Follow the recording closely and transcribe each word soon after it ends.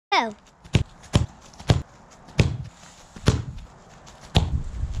Go.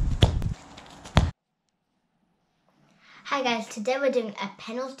 Hi guys, today we're doing a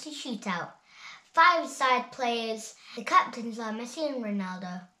penalty shootout. 5 side players. The captains are Messi and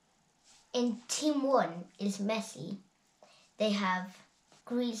Ronaldo. In team 1 is Messi. They have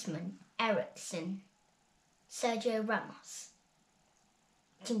Griezmann, Eriksen, Sergio Ramos.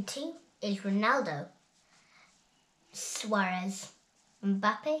 Team 2 is Ronaldo, Suarez,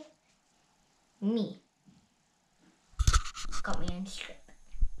 Mbappe, me. Got me own script.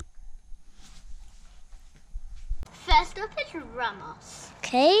 First up is Ramos.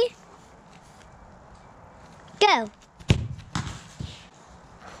 Okay. Go.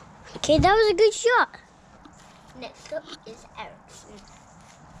 Okay, that was a good shot. Next up is Eriksen.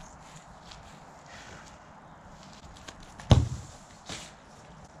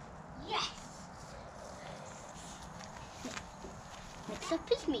 Yes. Next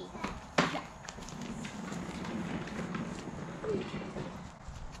up is me.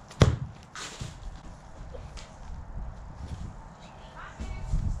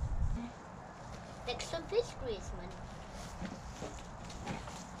 Next up is Griezmann.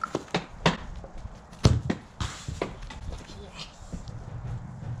 Yes.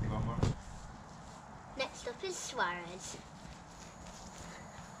 Next up is Suarez.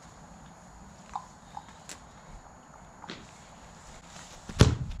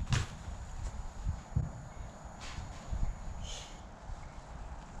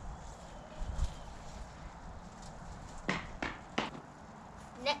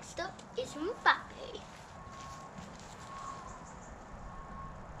 Next up is Mbappe.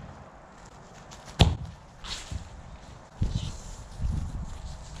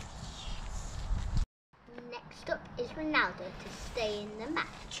 Next up is Ronaldo to stay in the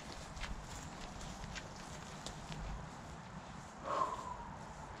match.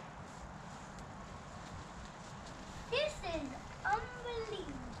 This is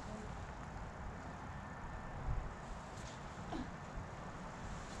unbelievable.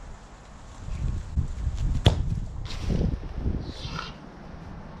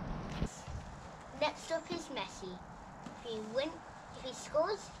 Next up is Messi. If he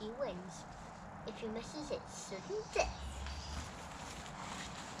scores, he wins. If he misses, it's sudden death.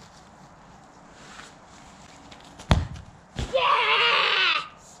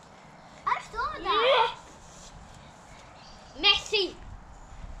 Yes! I saw that. Yes! Messi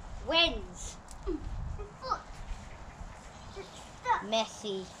wins.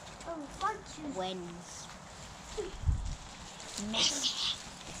 Messi wins. Messi.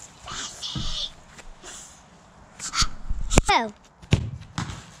 Go.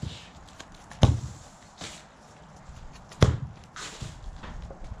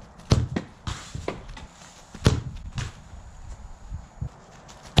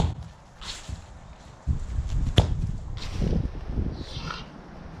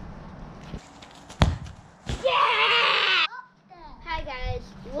 Hi guys,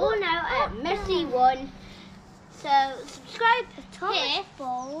 you all know Messi won. So subscribe here.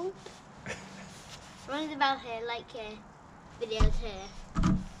 Ring the bell here, like videos here.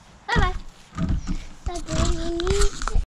 Bye bye.